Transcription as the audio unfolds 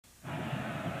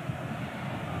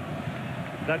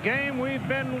The game we've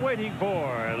been waiting for.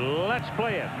 Let's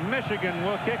play it. Michigan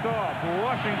will kick off.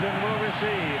 Washington will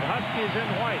receive. Huskies in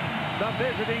white, the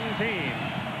visiting team.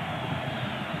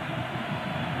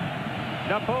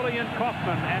 Napoleon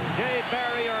Kaufman and Jay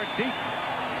Barry are deep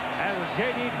as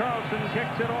J.D. Carlson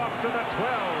kicks it off to the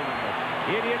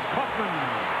 12. It is Kaufman.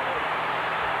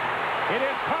 It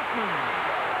is Kaufman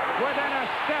within a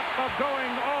step of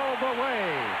going all the way.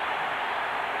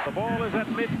 The ball is at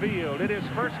midfield. It is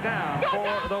first down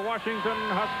for the Washington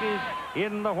Huskies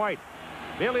in the white.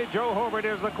 Billy Joe Hobart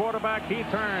is the quarterback. He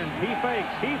turns, he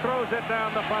fakes, he throws it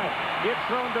down the pipe. It's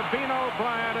thrown to Bino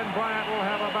Bryant, and Bryant will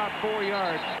have about 4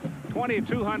 yards.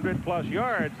 2,200 plus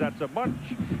yards, that's a bunch,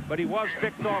 but he was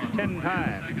picked off 10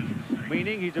 times,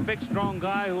 meaning he's a big, strong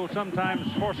guy who will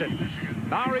sometimes force it.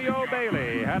 Mario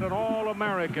Bailey had an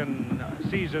All-American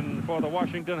season for the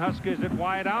Washington Huskies at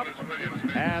wide out,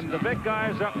 and the big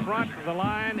guys up front. The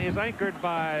line is anchored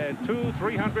by two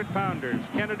 300-pounders,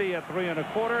 Kennedy at 3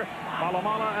 1/4,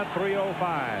 Malamala at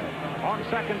 305. On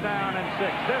second down and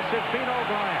 6, this is Bino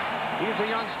Bryant. He's a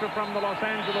youngster from the Los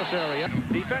Angeles area.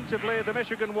 Defensively, the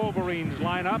Michigan Wolverines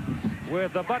line up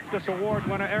with the Butkus Award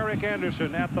winner Eric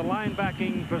Anderson at the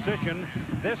linebacking position.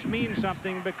 This means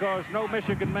something because no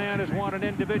Michigan man has won an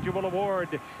individual award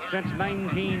since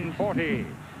 1940.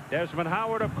 Desmond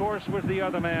Howard, of course, was the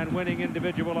other man winning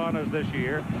individual honors this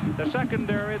year. The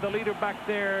secondary, the leader back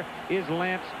there is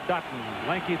Lance Dutton,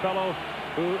 lanky fellow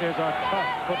who is a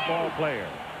tough football player.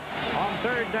 On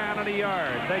third down and a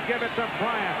yard, they give it to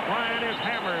Bryant. Bryant is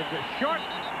hammered short.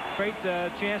 Great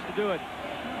chance to do it.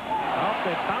 Oh,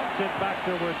 they bounce it back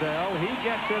to Wardell. He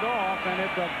gets it off, and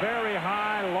it's a very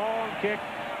high, long kick,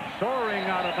 soaring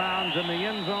out of bounds in the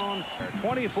end zone.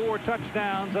 24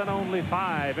 touchdowns and only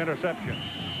 5 interceptions.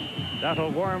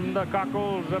 That'll warm the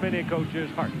cockles of any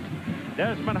coach's heart.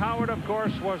 Desmond Howard, of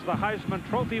course, was the Heisman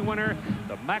Trophy winner,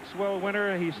 the Maxwell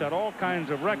winner. He set all kinds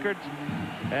of records.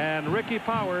 And Ricky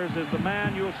Powers is the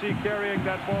man you'll see carrying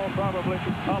that ball probably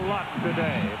a lot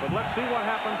today. But let's see what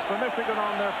happens for Michigan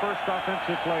on their first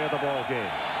offensive play of the ball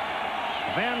game.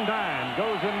 Van Dyne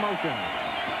goes in motion.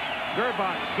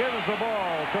 Gerbach gives the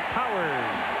ball to Powers,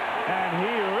 and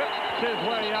he rips his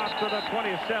way out to the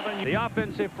 27. The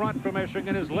offensive front for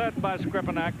Michigan is led by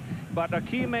Skripnik, but a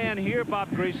key man here, Bob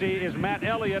Greasy, is Matt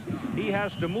Elliott. He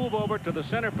has to move over to the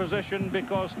center position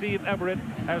because Steve Everett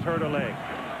has hurt a leg.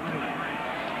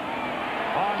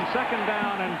 On second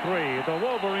down and 3, the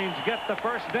Wolverines get the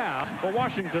first down. For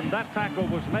Washington, that tackle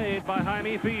was made by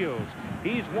Jaime Fields.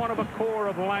 He's one of a core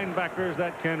of linebackers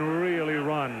that can really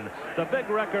run. The big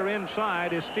wrecker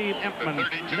inside is Steve Empman,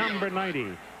 number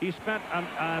 90. He spent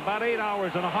about 8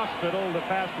 hours in a hospital the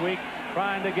past week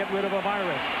trying to get rid of a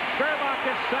virus. Gerbach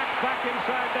is sacked back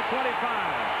inside the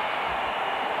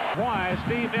 25. Why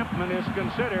Steve Empman is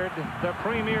considered the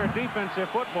premier defensive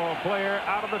football player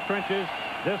out of the trenches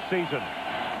this season.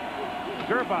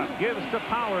 Gerbach gives to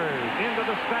Powers. Into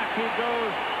the stack he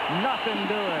goes. Nothing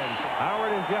doing.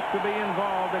 Howard is yet to be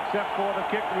involved except for the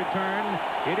kick return.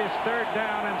 It is third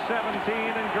down and 17,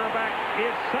 and Gerbach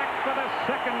is sacked for the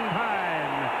second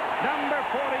time. Number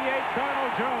 48,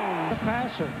 Donald Jones. The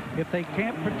passer. If they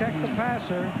can't protect the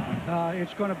passer,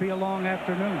 it's going to be a long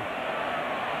afternoon.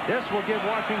 This will give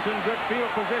Washington good field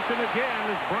position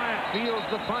again as Bryant fields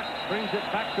the punt, brings it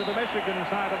back to the Michigan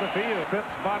side of the field. Fifth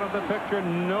spot of the picture,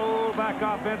 no back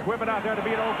offense. Whip it out there to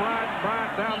beat O'Brien.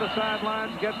 Bryant down the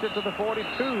sidelines, gets it to the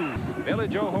 42. Billy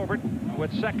Joe Hobart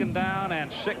with second down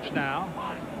and 6 now.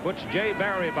 Puts Jay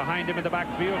Barry behind him in the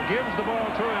backfield, gives the ball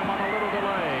to him on a little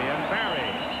delay. And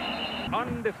Barry,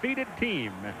 undefeated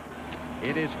team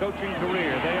in his coaching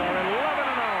career. They are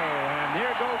 11-0, and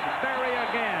here goes Barry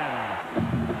again.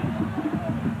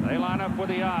 They line up with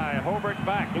the eye. Hobart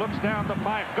back, looks down the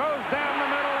pipe, goes down the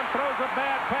middle and throws a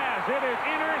bad pass. It is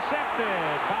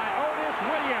intercepted by Otis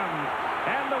Williams.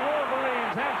 And the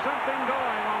Wolverines have something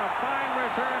going on a fine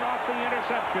return off the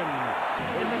interception.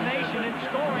 In the nation in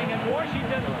scoring, and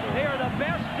Washington, they are the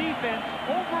best defense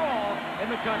overall in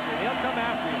the country. They'll come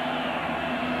after you.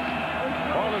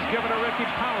 Ball is given to Ricky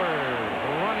Powers,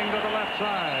 running to the left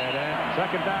side. And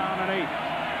second down and 8.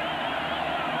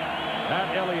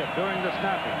 Matt Elliott doing the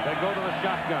snapping. They go to the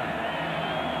shotgun.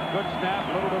 Good snap,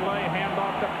 little delay,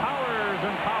 handoff to Powers,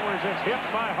 and Powers is hit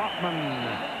by Hoffman.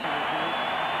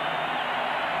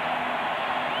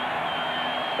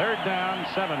 Third down,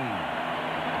 7.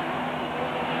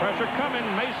 Pressure coming,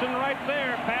 Mason right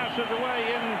there, passes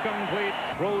away, incomplete.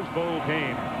 Rose Bowl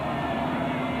game.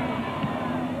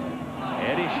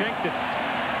 Eddie shanked it.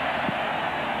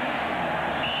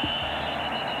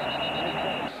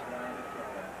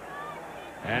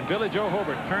 And Billy Joe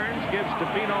Hobart turns, gives to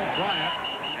Bino Bryant,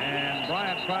 and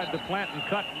Bryant tried to plant and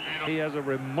cut. He has a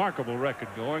remarkable record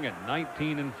going at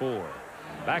 19-4.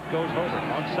 Back goes Hobart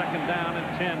on second down and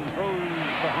 10. Throws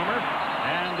the Hummer,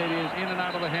 and it is in and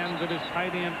out of the hands of his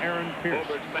tight end, Aaron Pierce.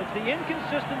 It's the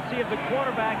inconsistency of the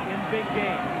quarterback in big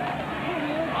games.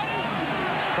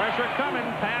 Pressure coming,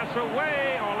 pass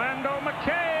away, Orlando McKay,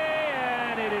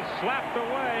 and it is slapped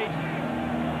away.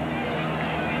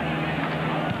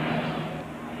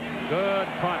 Good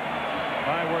punt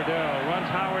by Wardell.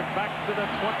 Runs Howard back to the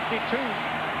 22.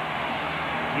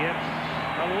 Gets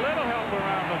a little help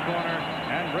around the corner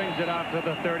and brings it out to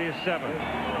the 37.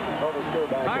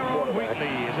 Tyrone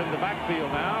Wheatley is in the backfield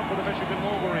now for the Michigan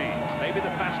Wolverines. Maybe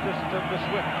the fastest of the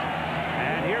Swift.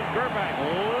 And here's Gerback.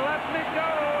 Let me go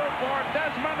for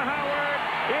Desmond Howard.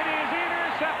 It is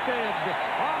intercepted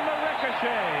on the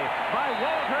ricochet by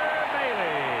Walter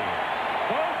Bailey.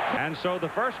 And so the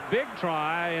first big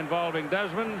try involving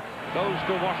Desmond goes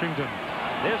to Washington.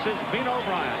 This is Bino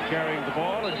Bryant carrying the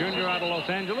ball, a junior out of Los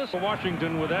Angeles.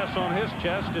 Washington with S on his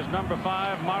chest is number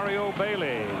 5, Mario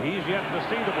Bailey. He's yet to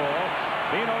see the ball.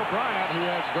 Bino Bryant, who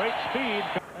has great speed.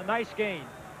 A nice gain.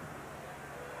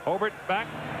 Hobart back.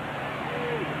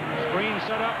 Screen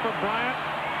set up for Bryant.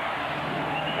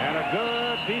 And a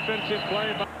good defensive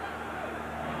play.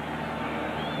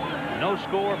 No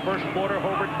score first quarter.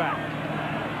 Hobart back.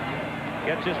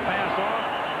 Gets his pass off.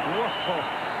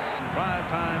 Whoa. Drive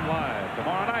time live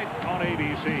tomorrow night on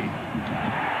ABC.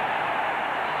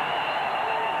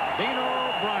 Bino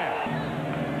Bryant.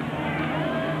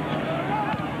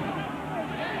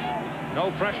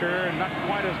 No pressure, not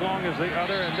quite as long as the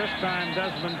other, and this time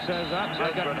Desmond says,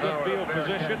 I got a good field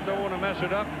position, don't want to mess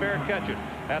it up, fair catch it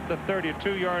at the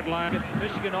 32-yard line.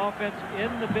 Michigan offense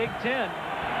in the Big Ten.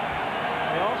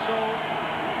 They also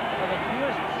are the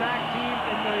fewest sack team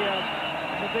in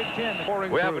the Big Ten.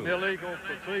 We have an illegal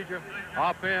procedure,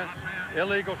 offense,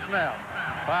 illegal snap,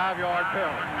 5-yard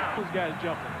penalty. Those guys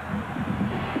jumping.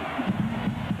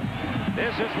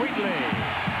 This is Wheatley.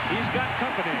 He's got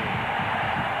company.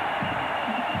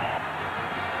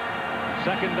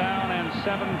 Second down and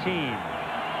 17.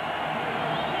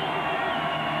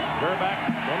 Gerback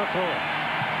going to throw it.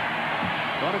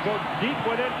 Going to go deep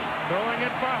with it. Throwing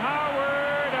it for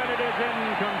Howard, and it is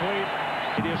incomplete.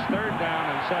 It is third down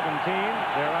and 17.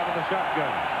 They're out of the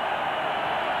shotgun.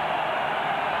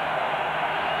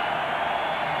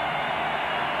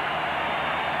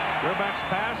 Gerback's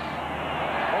pass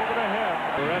over the head.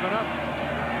 Revving up.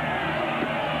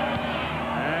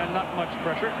 And not much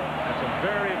pressure. That's a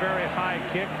very, very high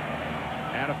kick.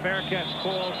 And a fair catch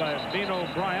called by Bino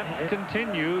Bryant.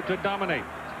 Continue to dominate.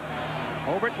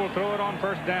 Hobart will throw it on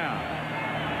first down.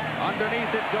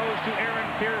 Underneath it goes to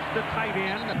Aaron Pierce, the tight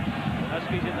end.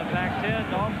 Huskies in the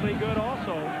Pac-10, awfully good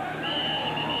also.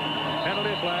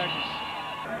 Penalty flags.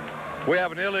 We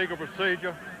have an illegal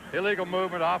procedure, illegal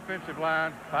movement, offensive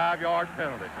line, 5-yard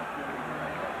penalty.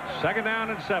 Second down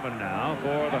and 7 now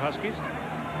for the Huskies.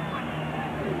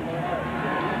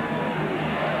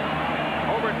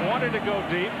 Hobart wanted to go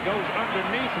deep, goes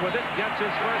underneath with it, gets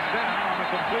his first down on the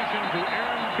completion to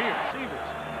Aaron Pierce.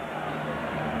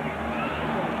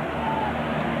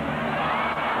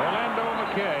 Orlando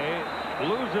McKay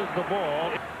loses the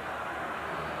ball.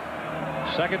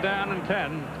 Second down and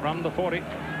 10 from the 40.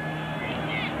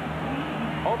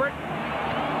 Hobart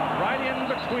right in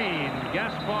between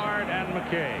Gaspard and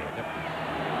McKay.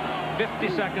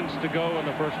 50 seconds to go in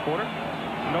the first quarter.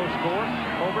 No score.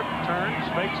 Hobart turns,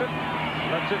 fakes it,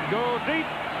 lets it go deep.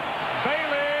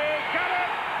 Bailey got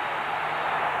it.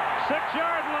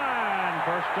 6-yard line.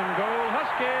 First and goal,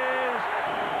 Huskies.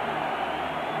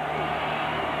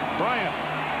 Bryant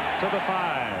to the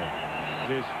 5.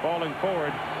 His falling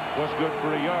forward was good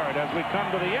for a yard as we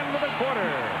come to the end of the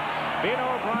quarter.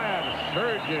 Bino Bryant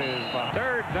surges for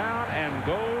third down and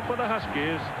goal for the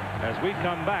Huskies as we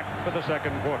come back for the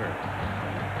second quarter.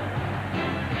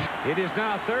 It is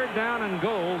now third down and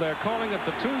goal. They're calling it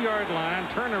the 2-yard line.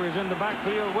 Turner is in the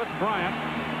backfield with Bryant.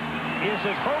 Is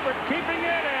it Hobart keeping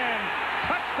it, and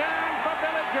touchdown for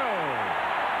Billy Joe.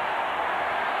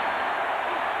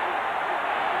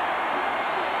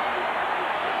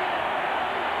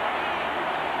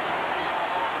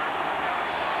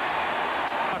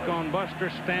 On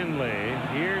Buster Stanley.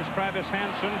 Here's Travis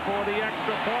Hansen for the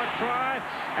extra point try,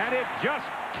 and it just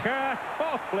got,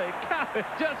 holy cow, it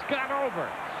just got over.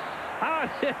 How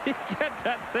did he get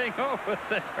that thing over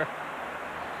there?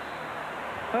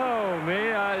 Oh,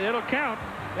 me, it'll count.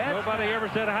 Nobody ever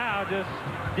said how, just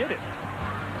did it.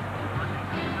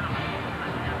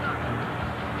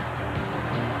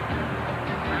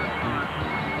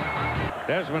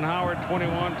 Desmond Howard,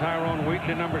 21. Tyrone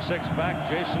Wheatley, number 6, back.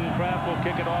 Jason Kraft will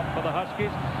kick it off for the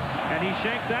Huskies. And he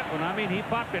shanked that one. I mean, he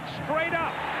popped it straight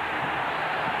up.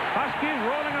 Huskies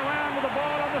rolling around with the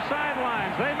ball on the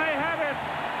sidelines. They may have it.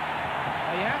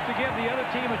 You have to give the other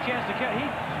team a chance to catch. He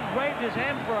waved his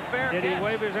hand for a fair catch. Did he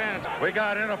wave his hand? We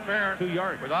got interference 2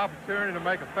 yards. with opportunity to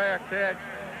make a fair catch.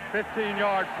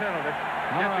 15-yard penalty.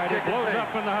 All right, it blows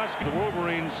up in the Huskies. The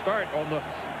Wolverines start on the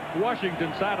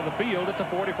Washington side of the field at the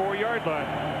 44-yard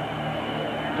line.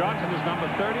 Johnson is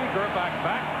number 30. Gerback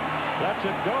back. Lets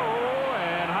it go,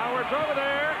 and Howard's over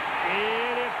there.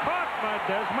 It is caught by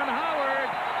Desmond Howard.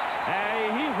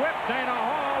 He whipped Dana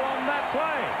Hall on that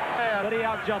play. But he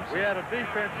outjumps. We had a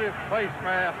defensive face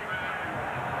mask.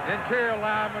 Interior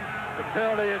lineman, the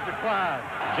penalty is declined.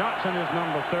 Johnson is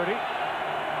number 30.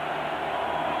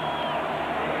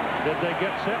 Did they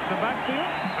get set in the backfield?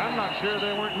 I'm not sure.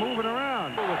 They weren't moving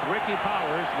around. With Ricky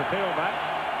Powers, the tailback,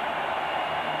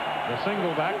 the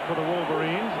single back for the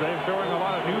Wolverines. They're showing a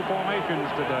lot of new formations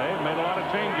today. Made a lot of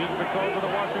changes because of the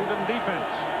Washington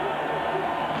defense.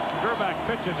 Gerback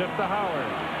pitches it to Howard.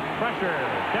 Pressure.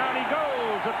 Down he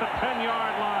goes at the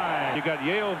 10-yard line. You got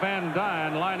Yale Van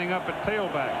Dyne lining up at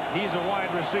tailback. He's a wide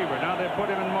receiver. Now they put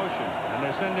him in motion. And they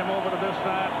send him over to this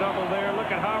side. Double there. Look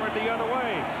at Howard the other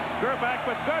way. Gerback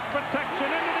with good protection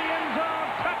into the end zone.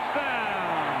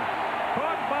 Touchdown.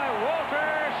 Caught by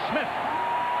Walter Smith.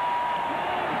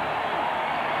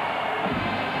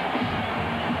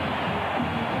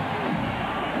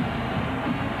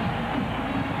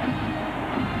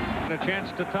 A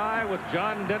chance to tie with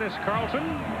John Dennis Carlson.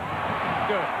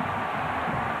 Good.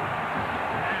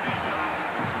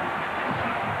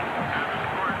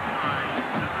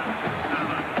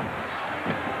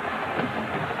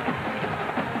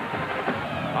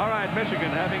 All right, Michigan,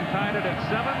 having tied it at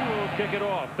 7, will kick it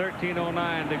off.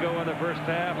 13:09 to go in the first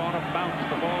half. On a bounce,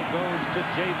 the ball goes to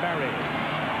Jay Barry.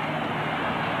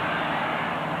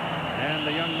 And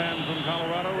the young man from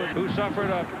Colorado who suffered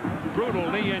a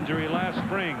brutal knee injury last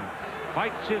spring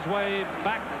fights his way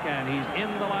back, and he's in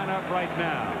the lineup right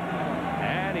now.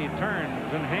 And he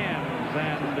turns and hands,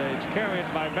 and it's carried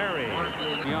by Barry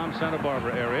beyond Santa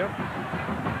Barbara area.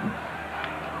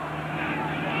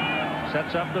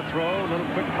 Sets up the throw. A little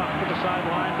quick pop to the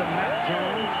sideline to Matt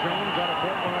Jones. Jones out of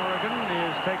Portland, Oregon,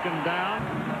 is taken down.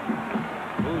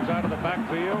 Moves out of the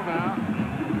backfield now.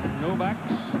 No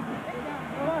backs.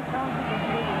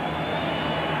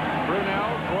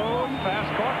 Brunell throws, pass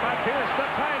caught by Pierce, the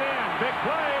tight end. Big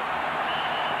play.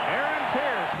 Aaron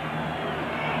Pierce.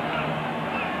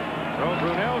 So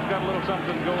Brunell's got a little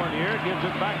something going here. Gives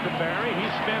it back to Barry. He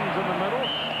spins in the middle,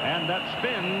 and that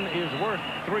spin is worth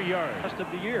 3 yards. Rest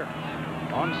of the year.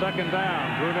 On second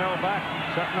down, Brunell back,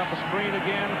 setting up a screen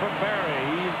again for Barry.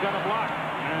 He's got a block,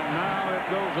 and now it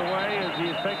goes away as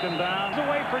he's taken down. It's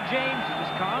away for James.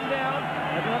 Just calm down.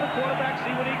 Let another quarterback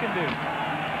see what he can do.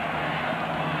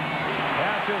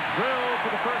 Pass is drilled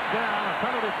for the first down. A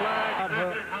penalty flag.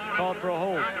 Called for a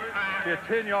hold. A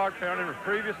 10-yard penalty in the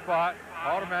previous spot.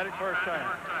 Automatic first down.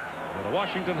 The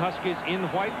Washington Huskies in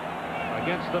white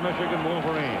against the Michigan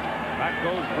Wolverines. Back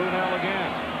goes Brunell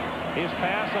again. His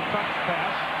pass, a touch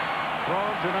pass,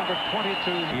 thrown to number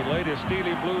 22. He laid his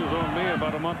Steely Blues on me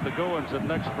about a month ago and said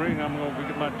next spring I'm going to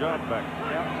get my job back.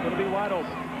 Yeah, it's going to be wide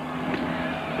open.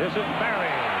 This is Barry.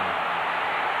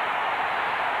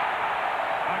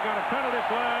 I got a penalty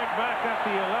flag back at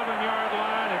the 11-yard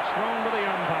line. It's thrown to the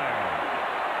umpire.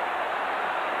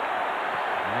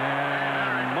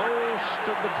 And most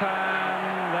of the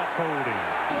time, that's holding.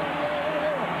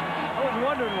 I was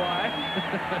wondering why.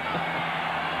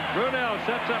 Brunell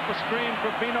sets up a screen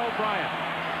for Bino Bryant.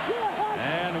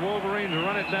 And the Wolverines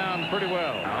run it down pretty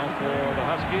well. Now for the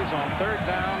Huskies on 3rd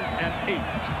down and 8.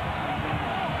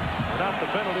 Without the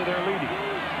penalty, they're leading.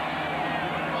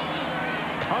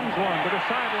 Comes one to the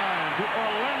sideline to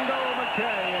Orlando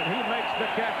McKay, and he makes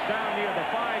the catch down near the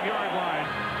 5-yard line.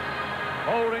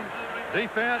 Holding.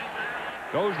 Defense.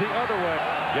 Goes the other way.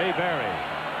 Jay Barry.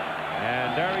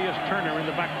 And Darius Turner in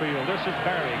the backfield. This is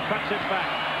Barry. Cuts it back.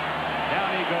 Down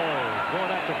he goes. Boy,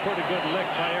 that's a pretty good lick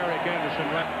by Eric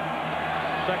Anderson.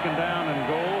 Second down and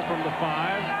goal from the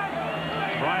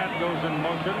 5. Bryant goes in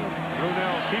motion.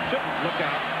 Brunell keeps it. Look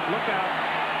out. Look out.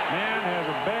 Man has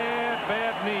a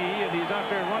bad knee, and he's out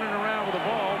there running around with the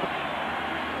ball.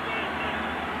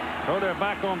 So they're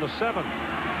back on the 7.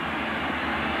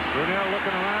 Brunell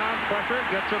looking around. Pressure.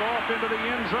 Gets it off into the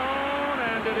end zone,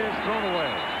 and it is thrown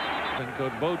away. And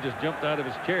Coach Bo just jumped out of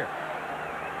his chair.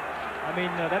 I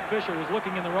mean, that Fisher was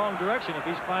looking in the wrong direction if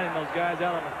he's finding those guys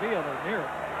out on the field or near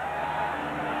it.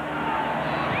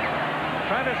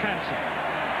 Travis Hansen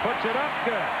puts it up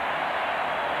good.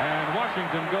 And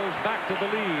Washington goes back to the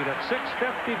lead at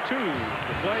 6:52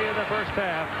 to play in the first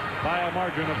half by a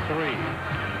margin of 3.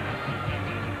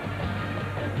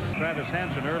 Travis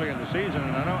Hansen early in the season,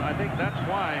 and I think that's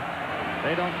why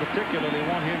they don't particularly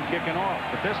want him kicking off.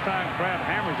 But this time, Pratt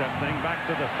hammers that thing back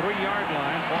to the 3-yard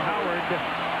line for Howard.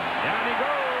 Down he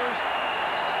goes.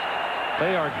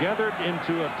 They are gathered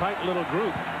into a tight little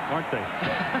group, aren't they?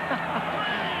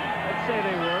 Let's say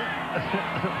they were.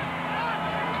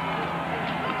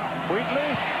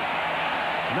 Wheatley,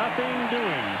 nothing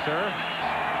doing, sir.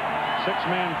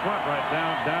 6-man front right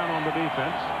down on the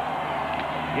defense.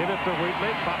 Give it to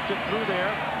Wheatley, pops it through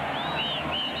there.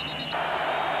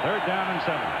 3rd down and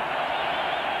 7.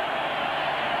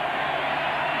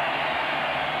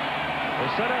 They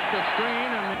set up the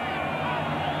screen, and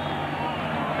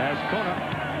as Kona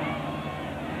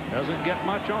doesn't get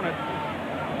much on it.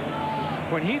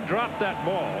 When he dropped that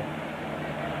ball,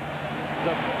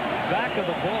 the back of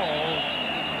the ball,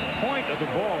 point of the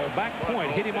ball, back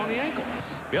point, hit him on the ankle.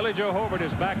 Billy Joe Hobart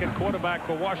is back at quarterback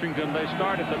for Washington. They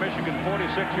start at the Michigan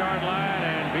 46-yard line,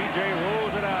 and B.J.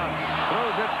 rolls it out.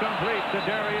 Throws it complete to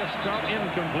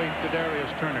incomplete to Darius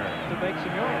Turner. To make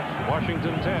some yards.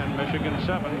 Washington 10, Michigan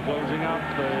 7, closing out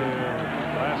the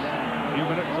last few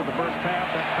minutes of the first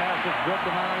half. That pass is good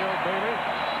to Mario Bailey.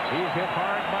 He's hit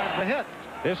hard by the hit.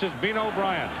 This is Bino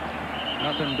Bryant.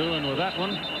 Nothing doing with that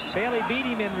one. Bailey beat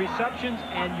him in receptions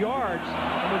and yards,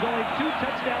 and was only 2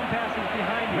 touchdown passes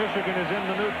behind him. Michigan is in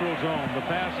the neutral zone. The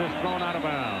pass is thrown out of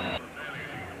bounds.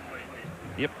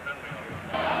 Yep.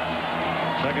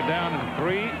 2nd down and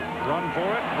 3. Run for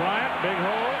it. Bryant, big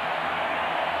hole.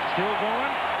 Still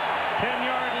going.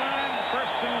 10-yard line.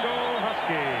 1st and goal,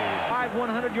 Huskies. 5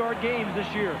 100-yard games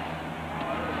this year.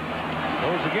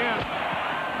 Goes again.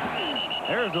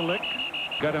 There's the lick.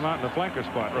 Got him out in the flanker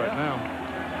spot right now.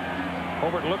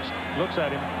 Hobart looks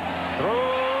at him,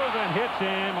 throws and hits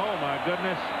him. Oh my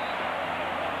goodness.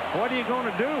 What are you going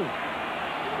to do?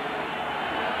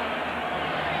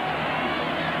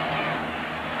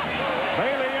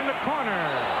 Bailey in the corner.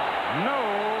 No.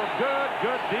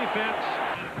 Good defense.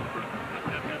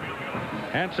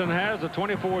 Hansen has a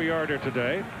 24-yarder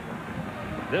today.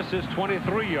 This is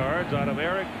 23 yards out of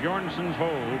Eric Bjornsson's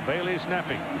hole. Bailey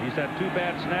snapping. He's had 2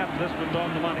 bad snaps. This one's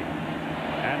on the money.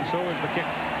 And so is the kick.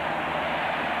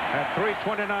 At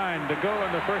 3:29 to go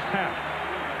in the first half.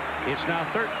 It's now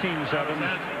 13-7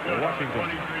 for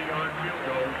Washington.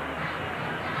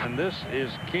 And this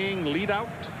is King lead out.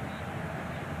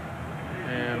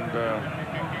 And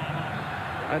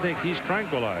I think he's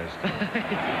tranquilized.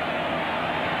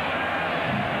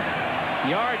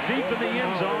 Yard deep in the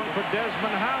end zone for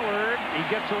Desmond Howard. He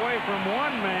gets away from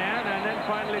 1 man and then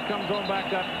finally comes on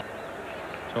back up.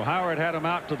 So Howard had him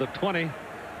out to the 20.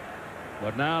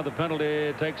 But now the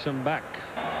penalty takes him back.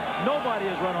 Nobody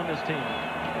has run on this team.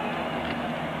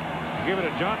 Give it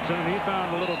to Johnson, and he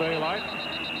found a little daylight.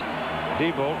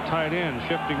 Debo tight end,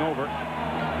 shifting over.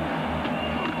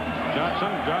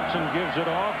 Johnson gives it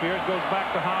off. Here it goes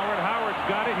back to Howard. Howard's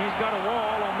got it. He's got a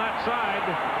wall on that side.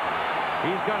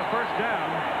 He's got a 1st down.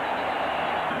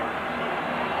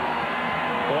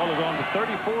 Ball is on the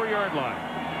 34-yard line.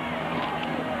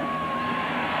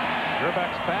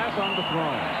 Gerback's pass on the throw.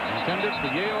 Intended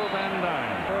for Yale Van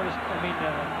Dyne.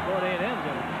 Florida A&M's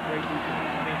a great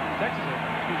defense. Texas is.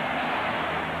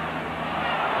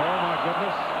 Oh my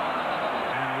goodness.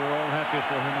 And we're all happy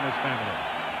for him and his family.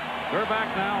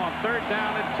 Gerback now on 3rd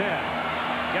down and 10.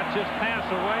 Gets his pass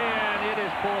away, and it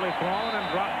is poorly thrown and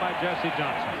dropped by Jesse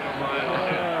Johnson.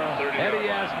 Eddie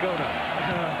Ascona.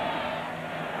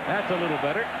 That's a little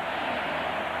better.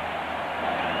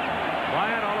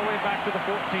 Bryant all the way back to the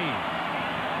 14.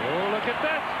 Oh, look at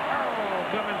this. Oh,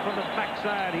 coming from the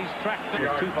backside. He's tracked them.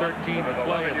 2:13 to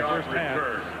play in the first half.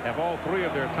 Have all 3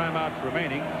 of their timeouts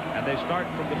remaining, and they start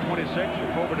from the 26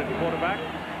 with Hobart at quarterback.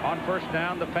 On 1st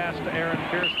down, the pass to Aaron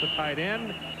Pierce, the tight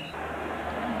end.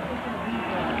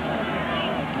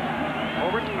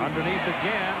 Hobart underneath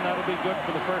again. That'll be good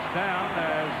for the 1st down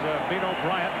as Bino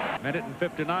Bryant.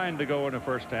 1:59 to go in the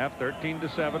first half.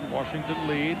 13-7. Washington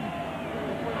lead.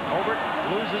 Hobart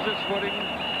loses his footing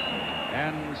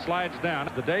and slides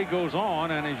down. The day goes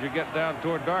on, and as you get down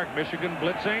toward dark, Michigan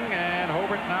blitzing, and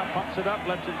Hobart now pumps it up,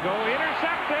 lets it go,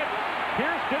 intercepted.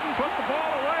 Pierce didn't put the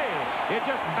ball away. It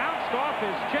just bounced off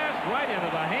his chest right into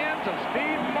the hands of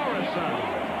Steve Morrison.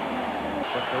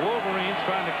 But the Wolverines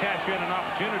trying to cash in an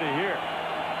opportunity here.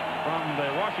 From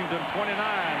the Washington 29,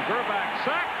 Gerback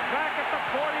sacked back at the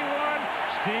 41.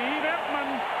 Steve Epman.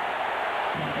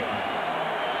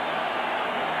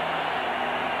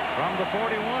 From the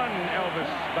 41,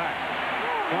 Elvis back.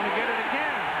 Going to get it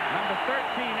again. Number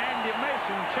 13, Andy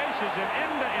Mason, chases him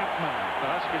into Empman. The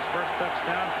Huskies' first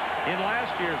touchdown in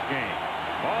last year's game.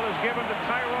 Ball is given to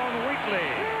Tyrone Wheatley.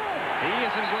 He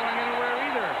isn't going anywhere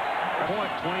either.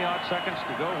 20-odd seconds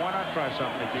to go. Why not try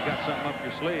something if you got something up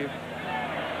your sleeve?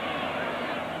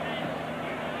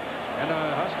 And the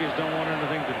Huskies don't want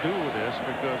anything to do with this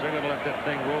because they're going to let that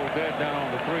thing roll dead down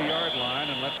on the 3-yard line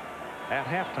and let at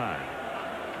halftime.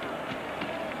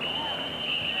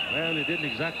 Well, he didn't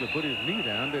exactly put his knee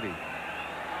down, did he?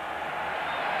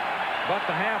 But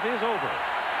the half is over.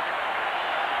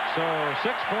 So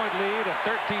 6-point lead at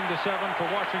 13-7 for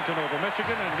Washington over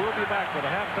Michigan, and we'll be back with the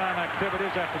halftime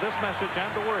activities after this message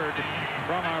and the word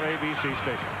from our ABC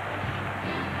station.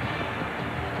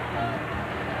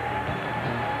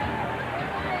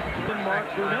 Mark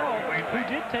Brunell, who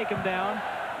did take him down,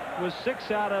 was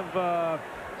 6 out of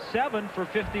 7 for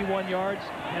 51 yards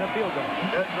and a field goal.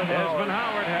 Desmond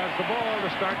Howard has the ball to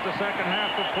start the second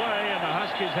half of play, and the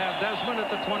Huskies have Desmond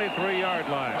at the 23-yard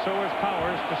line. So is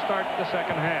Powers to start the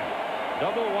second half.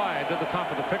 Double wide to the top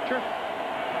of the picture.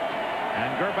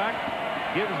 And Gerbach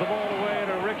gives the ball away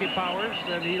to Ricky Powers,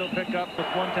 and he'll pick up with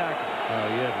 1 tackle.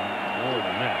 He had more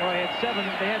than that. Well, they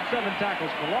had 7 tackles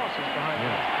for losses behind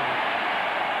him.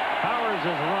 Powers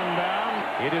is run down.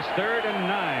 It is 3rd and 9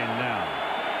 now.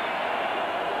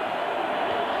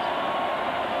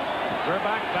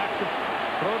 Gerbach back to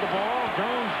throw the ball.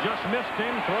 Jones just missed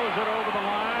him, throws it over the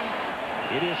line.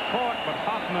 It is caught, but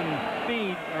Hoffman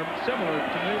feed are similar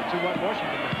to what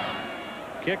Washington did.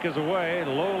 Kick is away.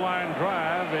 Low line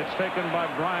drive. It's taken by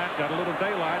Bryant. Got a little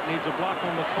daylight. Needs a block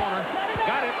on the corner.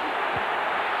 Got it.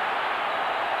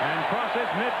 And crosses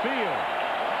midfield.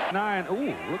 9.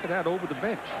 Ooh, look at that over the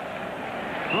bench.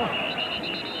 Oh.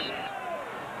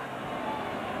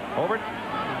 Hobart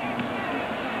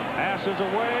passes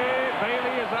away.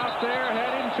 Bailey is out there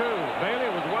heading to. Bailey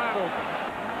was wide open.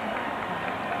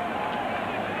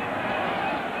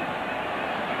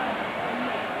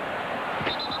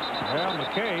 Well,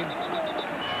 McCabe.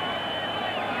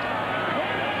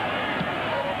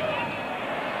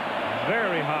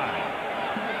 Very high.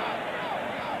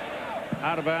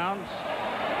 Out of bounds.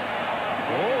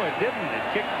 Oh, it didn't. It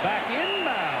kicked back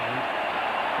inbound.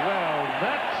 Well,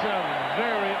 that's a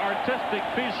very artistic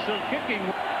piece of kicking.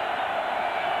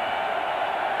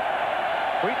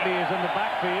 Wheatley is in the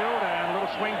backfield, and a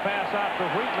little swing pass out to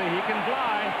Wheatley. He can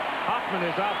fly. Hoffman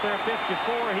is out there,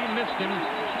 54. He missed him,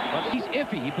 but he's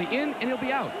iffy. He'll be in, and he'll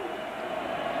be out.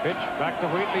 Pitch back to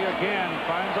Wheatley again.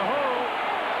 Finds a hole.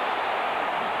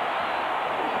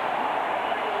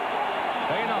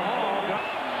 Dana Hall got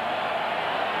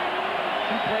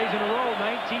 2 plays in a row,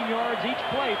 19 yards each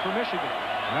play for Michigan.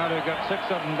 Now they've got 6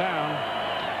 of them down.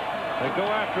 They go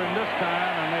after him this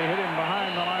time, and they hit him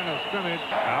behind the line of scrimmage.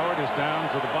 Howard is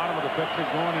down to the bottom of the picture,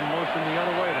 going in motion the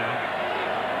other way now.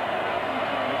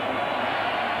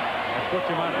 That puts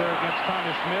him out there against Tommy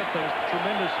Smith. There's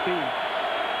tremendous speed.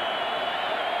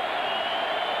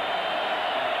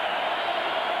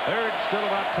 3rd, still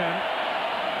about 10.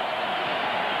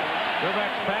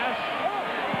 Gerbach's pass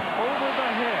over the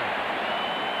head.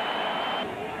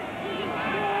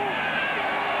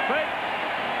 Fake.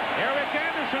 Eric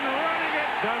Anderson running it.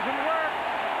 Doesn't work.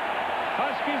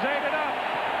 Huskies ate it up.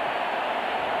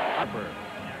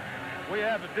 We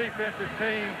have a defensive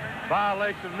team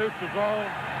violation neutral zone,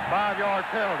 5-yard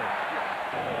penalty.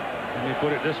 Let me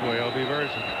put it this way. I'll be very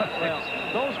surprised. Well,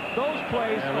 those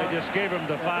plays. Yeah, they just gave him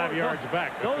the 5 yards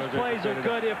back. Those plays are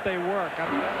good if they work.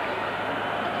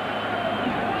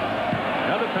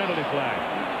 Another penalty flag.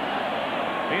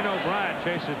 Dino Bryant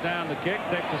chases down the kick,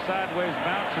 takes a sideways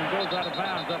bounce, and goes out of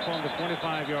bounds up on the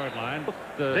 25-yard line.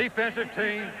 The defensive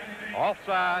team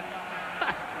offside.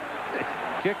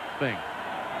 Kick thing.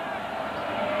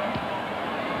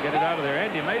 Get it out of there.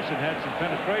 Andy Mason had some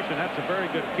penetration. That's a very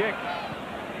good kick.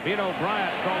 Dino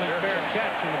Bryant calling fair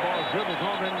catch, and the ball dribbles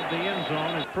on into the end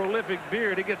zone. His prolific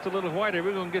beard, he gets a little whiter.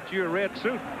 We're going to get you a red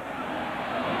suit.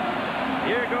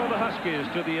 Here go the Huskies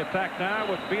to the attack now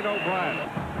with Dino Bryant.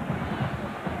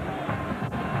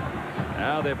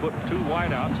 Now they put 2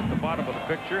 wideouts at the bottom of the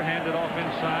picture, handed off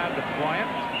inside to Bryant,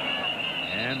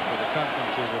 and for the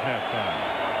conferences at halftime.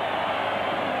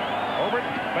 Hobart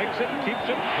fakes it, keeps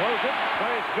it, throws it,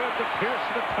 plays good to Pierce,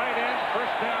 the tight end.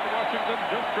 First down, Washington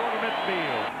just short of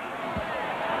midfield.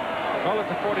 Call it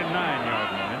the 49-yard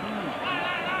line.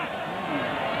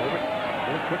 Hobart,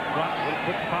 little quick drop, little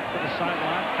quick pop to the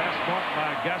sideline. Pass caught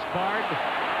by Gaspard.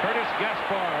 Curtis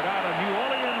Gaspard out of New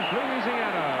Orleans,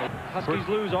 Louisiana. Huskies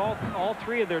lose all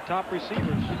 3 of their top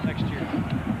receivers next year.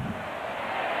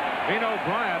 Dino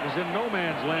Bryant is in no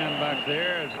man's land back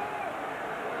there.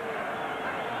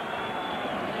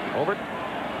 Hobart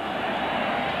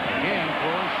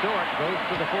short, goes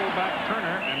to the fullback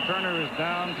Turner, and Turner is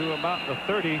down to about the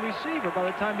 30. Receiver by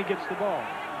the time he gets the ball.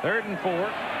 3rd and 4.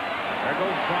 There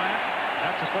goes Bryant.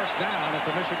 That's a first down at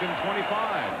the Michigan 25.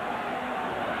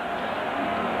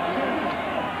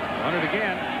 Run it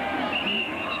again.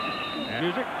 And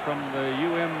music from the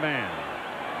UM band.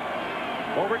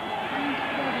 Hobart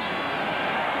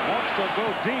wants to go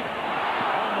deep.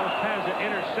 Almost has it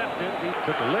intercepted. He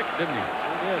took a lick, didn't he?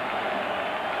 He did.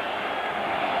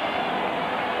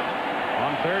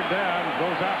 On 3rd down,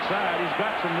 goes outside. He's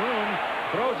got some room.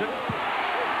 Throws it.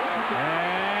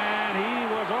 And he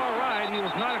was all right. He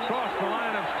was not across the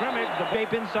line of scrimmage. The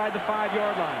tape inside the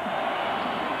 5-yard line.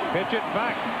 Pitch it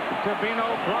back to Bino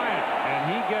Bryant. And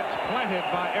he gets planted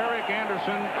by Eric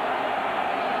Anderson.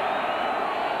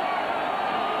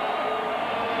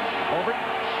 Over.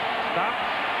 Stops.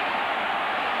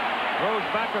 Throws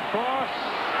back across.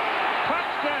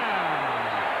 Touchdown.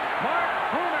 Mark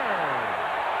Bruner.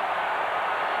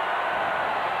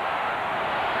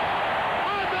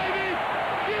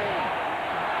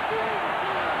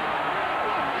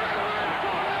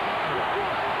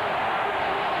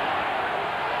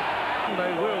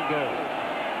 They will go.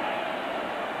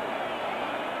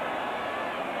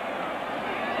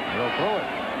 They'll throw it.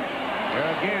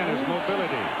 There again is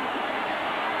mobility.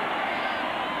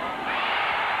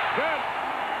 Good.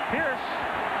 Pierce.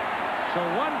 So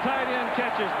one tight end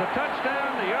catches the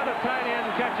touchdown. The other tight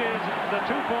end catches the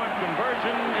 2-point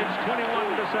conversion. It's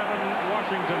 21-7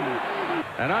 Washington.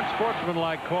 An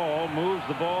unsportsmanlike call moves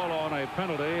the ball on a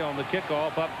penalty on the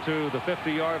kickoff up to the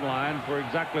 50-yard line for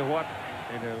exactly what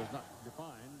it is not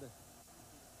defined.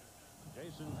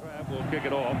 Jason Crabb will kick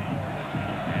it off,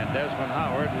 and Desmond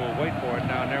Howard will wait for it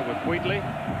down there with Wheatley.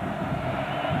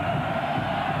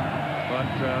 But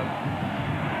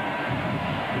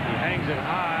he hangs it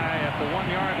high at the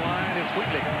 1-yard line. It's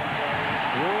Wheatley.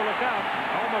 Oh, look out.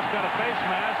 Almost got a face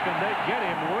mask, and they get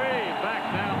him way back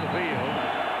down the field.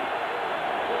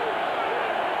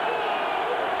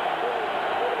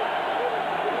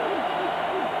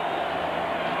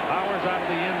 Howard's out of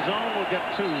the end zone. Will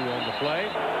get 2 on the play.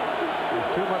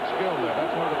 There's too much skill there.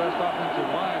 That's one of the best offensive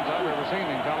lines I've ever seen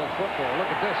in college football. Look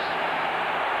at this.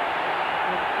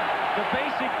 The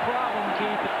basic problem,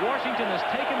 Keith, Washington has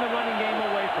taken the running game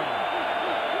away from him.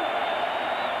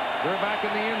 They're back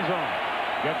in the end zone.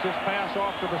 Gets his pass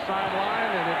off to the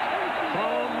sideline, and it's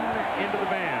thrown into the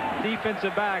band.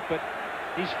 Defensive back, but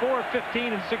he's 4 of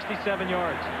 15 and 67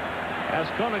 yards.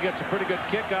 Ascona gets a pretty good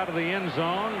kick out of the end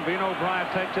zone. Bino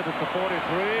Bryant takes it at the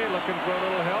 43, looking for a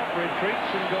little help,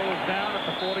 retreats and goes down at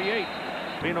the 48.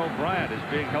 Bino Bryant is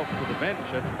being helped to the bench.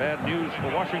 That's bad news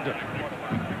for Washington.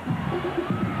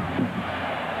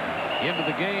 Into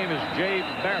the game is Jay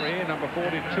Barry, number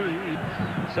 42.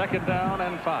 2nd down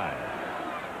and 5.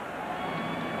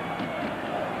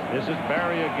 This is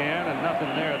Barry again, and nothing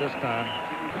there this time.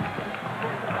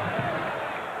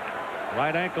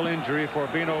 Right ankle injury for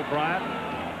Bino Bryant.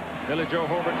 Billy Joe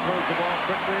Hobart throws the ball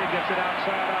quickly, gets it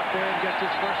outside out there, and gets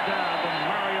his first down from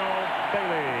Mario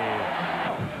Bailey.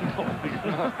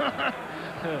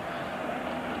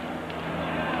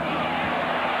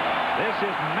 This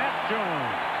is Matt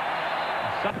Jones.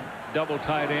 Double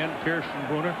tight end, Pierce and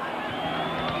Bruner.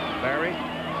 Barry.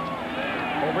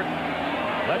 Hobart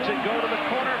lets it go to the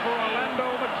corner for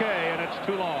Orlando McKay, and it's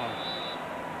too long.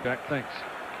 Jack thinks.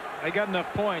 They got enough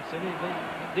points.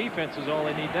 Defense is all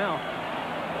they need now.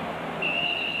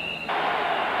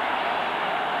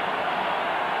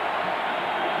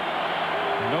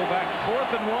 No back.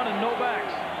 4th and 1 and no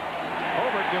backs.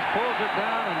 Hobart just pulls it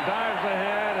down and dives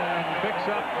ahead and picks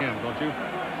up him, don't you?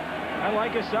 I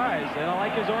like his size, and I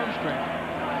like his arm strength.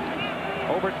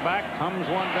 Hobart back, comes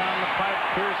one down the pipe.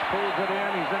 Pierce pulls it in.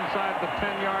 He's inside the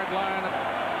 10-yard line.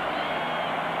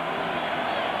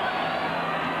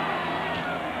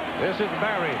 This is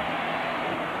Barry.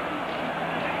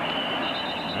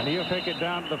 And he'll take it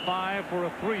down to the 5 for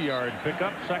a 3-yard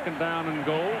pickup. 2nd down and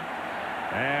goal.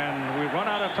 And we run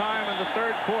out of time in the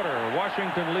 3rd quarter.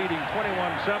 Washington leading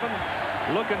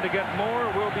 21-7. Looking to get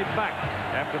more. We'll be back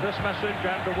after this message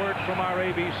and a word from our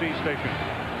ABC station.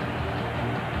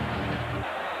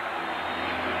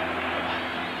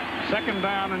 2nd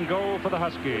down and goal for the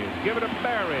Huskies. Give it to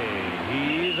Barry.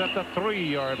 He's at the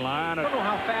 3-yard line. I don't know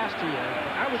how fast he is,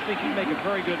 but I would think he'd make a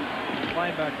very good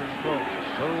linebacker in throw.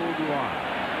 So do I.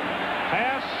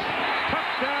 Pass.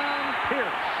 Touchdown,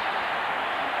 Pierce.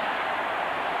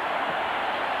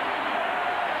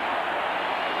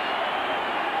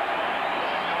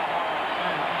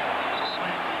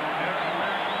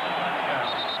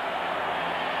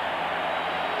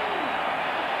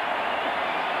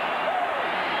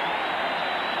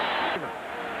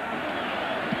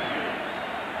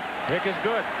 Kick is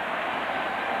good.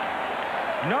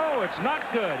 No, it's not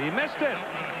good. He missed it.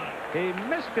 He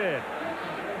missed it.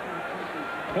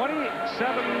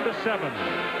 27-7.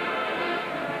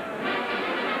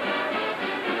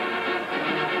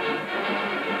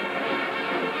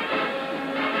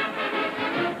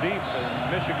 Deep,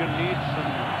 and Michigan needs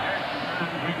some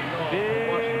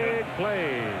big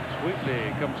plays.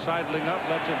 Wheatley comes sidling up,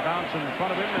 lets it bounce in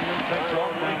front of him, and then takes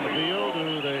off down the field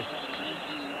to the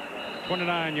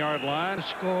 29-yard line. The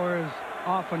score is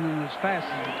often and as fast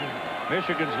as it can.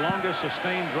 Michigan's longest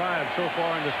sustained drive so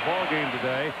far in this ball game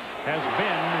today has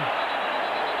been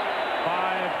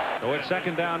 5. So it's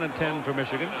 2nd down and 10 for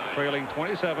Michigan, trailing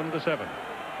 27-7.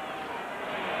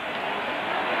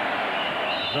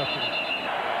 Nothing.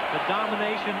 The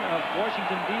domination of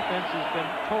Washington defense has been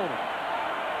total.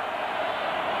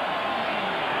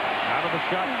 Out of the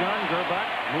shotgun, Gerbach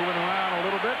moving around a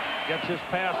little bit, gets his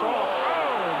pass off.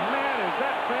 Oh, man, is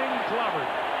that thing clobbered.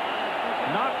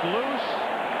 Knocked loose.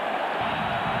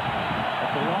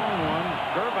 That's a long one.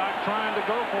 Gerbach trying to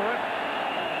go for it.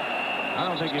 I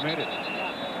don't think he made it.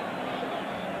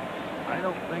 I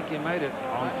don't think he made it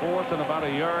on 4th and about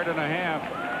 1.5 yards.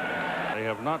 They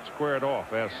have not squared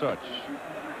off as such.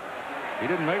 He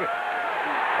didn't make it.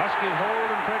 Huskies hold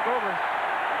and take over.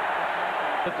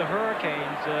 But the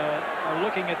Hurricanes are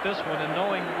looking at this one and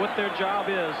knowing what their job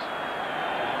is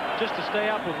just to stay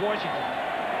up with Washington.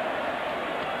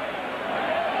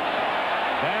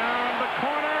 Down the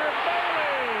corner,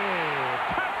 Bailey!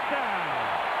 Touchdown!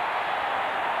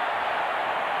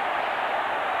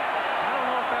 I don't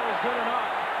know if that was good or not,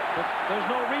 but there's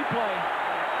no replay.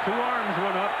 2 arms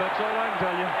went up, that's all I can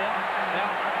tell you. Yeah.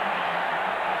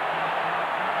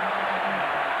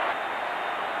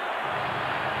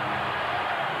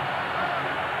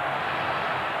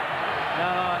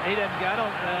 He didn't. I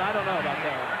don't know about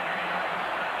that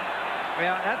one.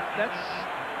 Yeah, that's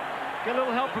get a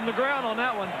little help from the ground on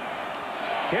that one.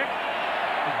 Kick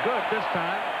is good this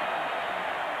time.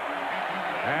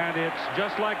 And it's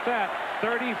just like that,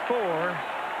 34-7.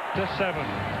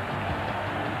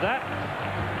 That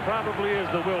probably is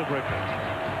the will breaker.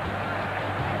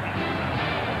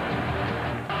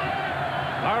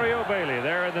 Mario Bailey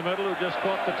there in the middle, who just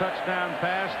caught the touchdown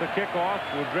pass. The kickoff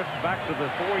will drift back to the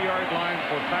 4-yard line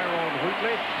for Tyrone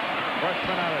Wheatley,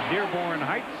 freshman out of Dearborn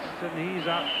Heights, and he's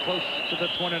out close to the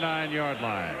 29-yard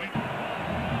line.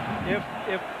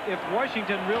 If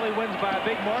Washington really wins by a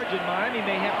big margin, Miami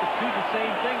may have to do the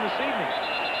same thing this evening.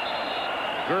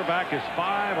 Gerbach is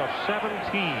 5 of 17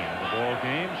 in the ball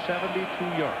game, 72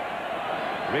 yards.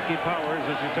 Ricky Powers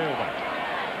is your tailback.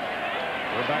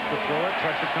 We're back to throw it.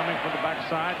 Pressure coming from the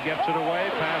backside. Gets it away.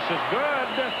 Pass is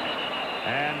good.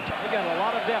 And they got a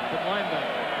lot of depth at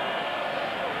linebacker.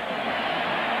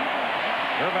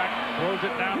 Gerbach throws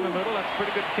it down the middle. That's a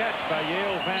pretty good catch by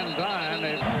Yale Van Dyne.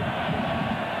 They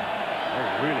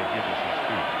really give us some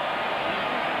speed.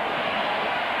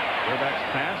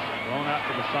 Gerbach's pass thrown out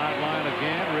to the sideline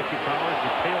again. Ricky Powers,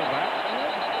 the tailback.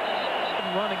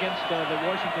 Run against the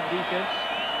Washington defense.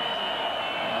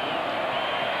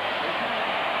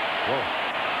 Whoa.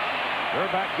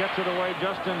 Gerbach gets it away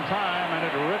just in time, and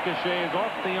it ricochets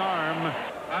off the arm.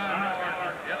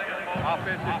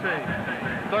 Offensive team.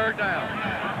 3rd down.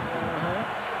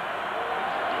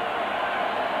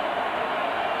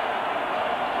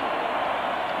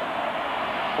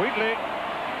 Wheatley.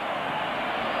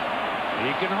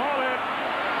 He can haul it.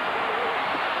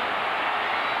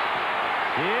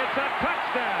 It's a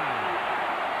touchdown.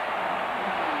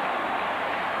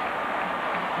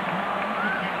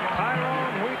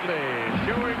 Tyrone Wheatley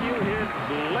showing you his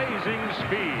blazing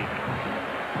speed.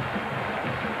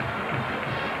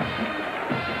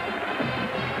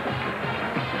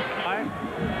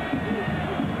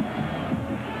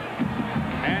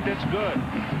 And it's good.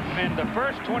 In the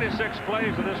first 26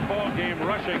 plays of this ball game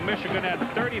rushing, Michigan had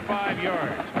 35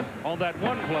 yards. On that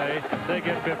one play, they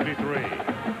get 53.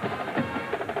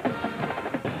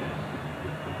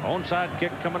 Onside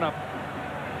kick coming up.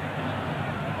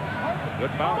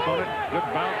 Good bounce on it.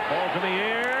 Good bounce. Ball's in the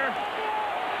air.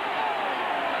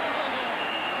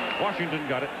 Washington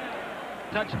got it.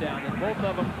 Touchdown, and both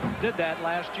of them did that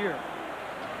last year.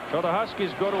 So the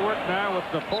Huskies go to work now with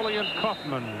Napoleon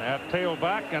Kaufman at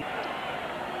tailback. And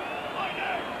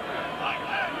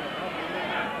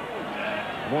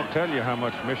I won't tell you how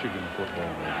much Michigan football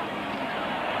means.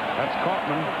 That's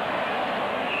Kaufman.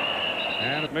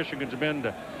 And Michigan's been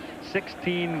to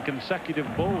 16 consecutive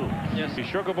bowls. Yes. The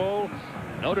Sugar Bowl,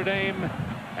 Notre Dame,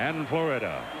 and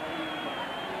Florida.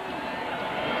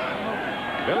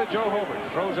 Billy Joe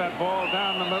Hobart throws that ball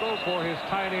down the middle for his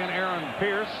tight end Aaron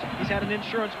Pierce. He's had an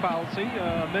insurance policy,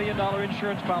 a $1 million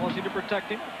insurance policy to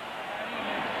protect him.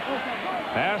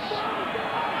 Pass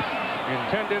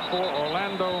intended for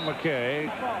Orlando McKay.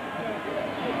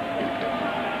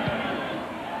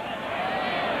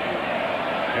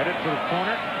 Headed for the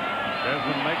corner.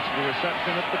 Desmond makes the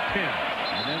reception at the 10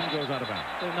 and then goes out of bounds.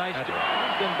 A nice job.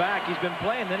 He's been back. He's been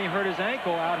playing. Then he hurt his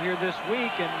ankle out here this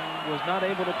week and was not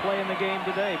able to play in the game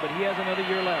today, but he has another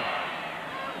year left.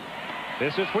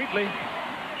 This is Wheatley.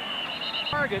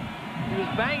 Target. He was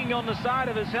banging on the side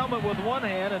of his helmet with one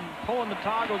hand and pulling the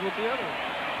toggles with the other.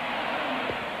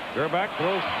 Gerback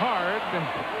throws hard.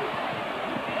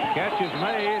 Catch is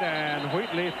made, and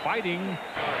Wheatley fighting.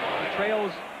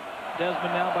 Trails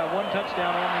Desmond now by 1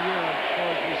 touchdown on the year as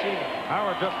far as receiving.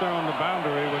 Howard just there on the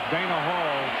boundary with Dana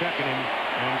Hall checking him,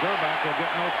 and Gerback will get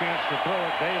no chance to throw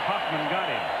it. Dave Hoffman got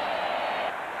him.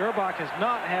 Gerback has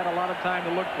not had a lot of time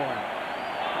to look for him.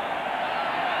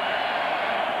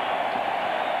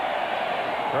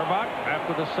 Gerback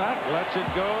after the sack lets it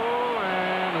go,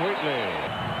 and Wheatley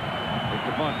with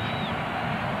the bunch.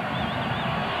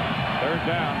 3rd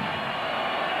down.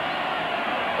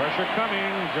 Pressure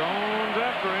coming. Jones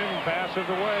after him. Passes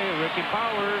away. Ricky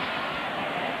Powers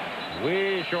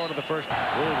way short of the first.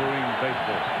 Wolverine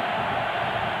faithful.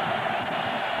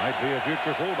 Might be a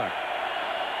future fullback.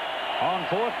 On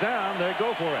 4th down, they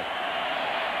go for it.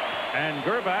 And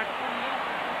Gerback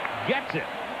gets it.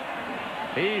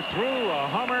 He threw a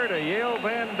hummer to Yale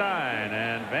Van Dyne,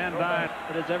 and Van Dyne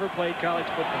that has ever played college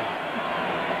football.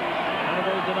 One of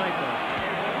those tonight, though.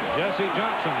 Jesse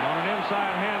Johnson on an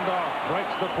inside handoff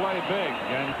breaks the play big,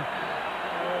 and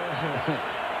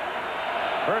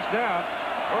 1st down.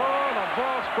 Oh, the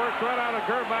ball squirts right out of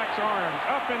Gerback's arms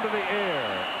up into the air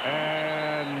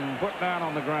and put down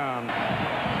on the ground.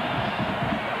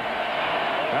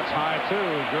 That's high too.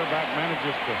 Gerback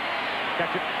manages to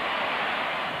catch it.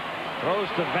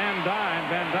 Throws to Van Dyne.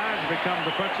 Van Dyne's become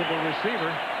the principal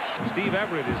receiver. Steve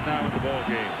Everett is now in the ball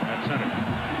game at center.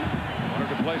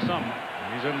 Wanted to play some.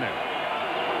 He's in there.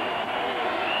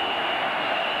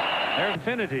 Their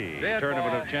Infinity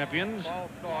Tournament of Champions.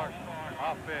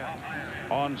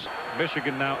 On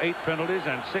Michigan now 8 penalties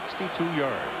and 62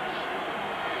 yards.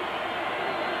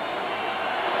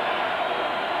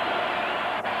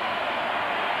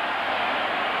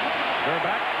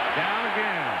 Gerback down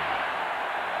again.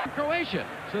 Croatia,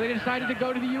 so they decided to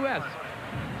go to the U.S.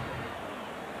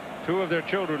 2 of their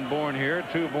children born here,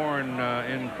 2 born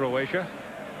in Croatia.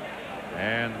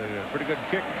 And a pretty good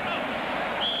kick.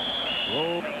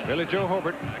 Whoa. Billy Joe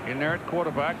Hobart in there at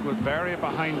quarterback with Barry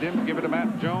behind him. Give it to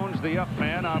Matt Jones, the up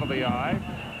man out of the eye.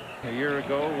 A year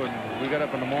ago when we got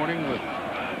up in the morning with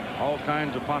all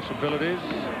kinds of possibilities.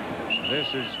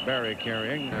 This is Barry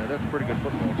carrying. That's a pretty good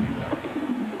football team.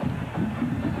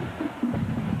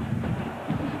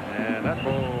 And that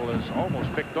ball is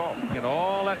almost picked off. Get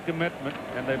all that commitment,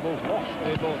 and they both lost.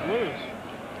 They both lose.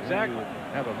 Exactly.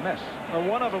 Have a mess. Or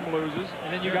one of them loses,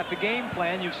 and then you got the game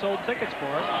plan. You've sold tickets for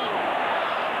it.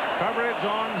 Coverage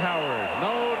on Howard.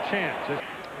 No chance.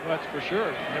 That's for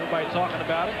sure. Everybody talking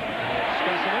about it,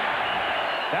 discussing it.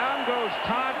 Down goes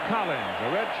Todd Collins,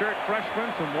 a redshirt freshman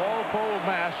from Walpole,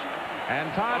 Mass.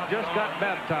 And Todd just got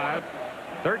baptized.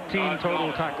 13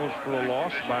 total tackles for a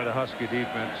loss by the Husky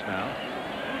defense now.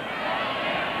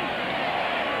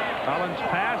 Collins'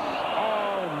 pass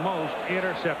almost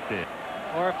intercepted.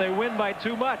 Or if they win by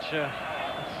too much, it's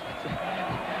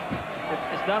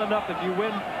not enough if you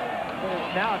win.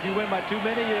 Now, if you win by too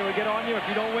many, they will get on you. If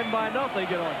you don't win by enough, they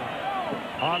get on you.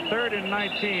 On 3rd and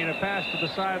 19, a pass to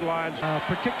the sidelines.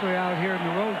 Particularly out here in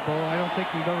the Rose Bowl, I don't think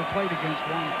we've ever played against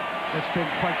one that's been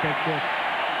quite that good.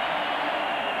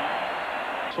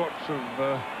 Sorts of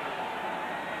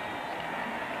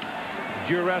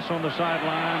duress on the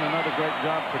sideline. Another great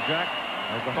job for Jack.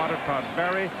 As the hotter Todd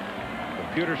Barry.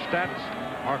 Computer stats.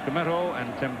 Archimetto and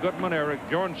Tim Goodman. Eric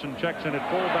Jorgensen checks in at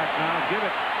fullback now. Give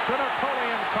it to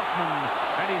Napoleon Kaufman.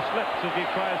 And he slips as he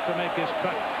tries to make his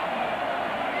cut.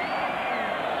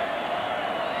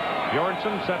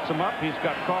 Jorgensen sets him up. He's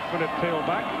got Kaufman at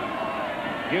tailback.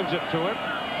 Gives it to him.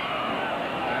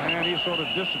 And he sort of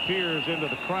disappears into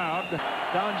the crowd.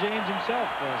 Don James himself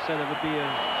said it would be a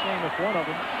shame if one of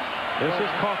them. This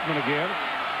is Kaufman again.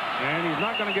 And he's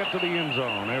not going to get to the end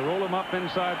zone. They roll him up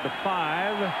inside the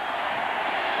 5.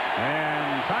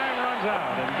 And time runs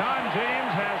out. And Don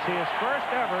James has his first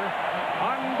ever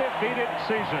undefeated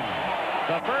season.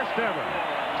 The first ever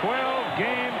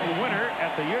 12-game winner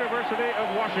at the University of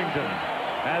Washington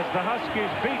as the Huskies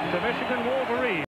beat the Michigan Wolverines.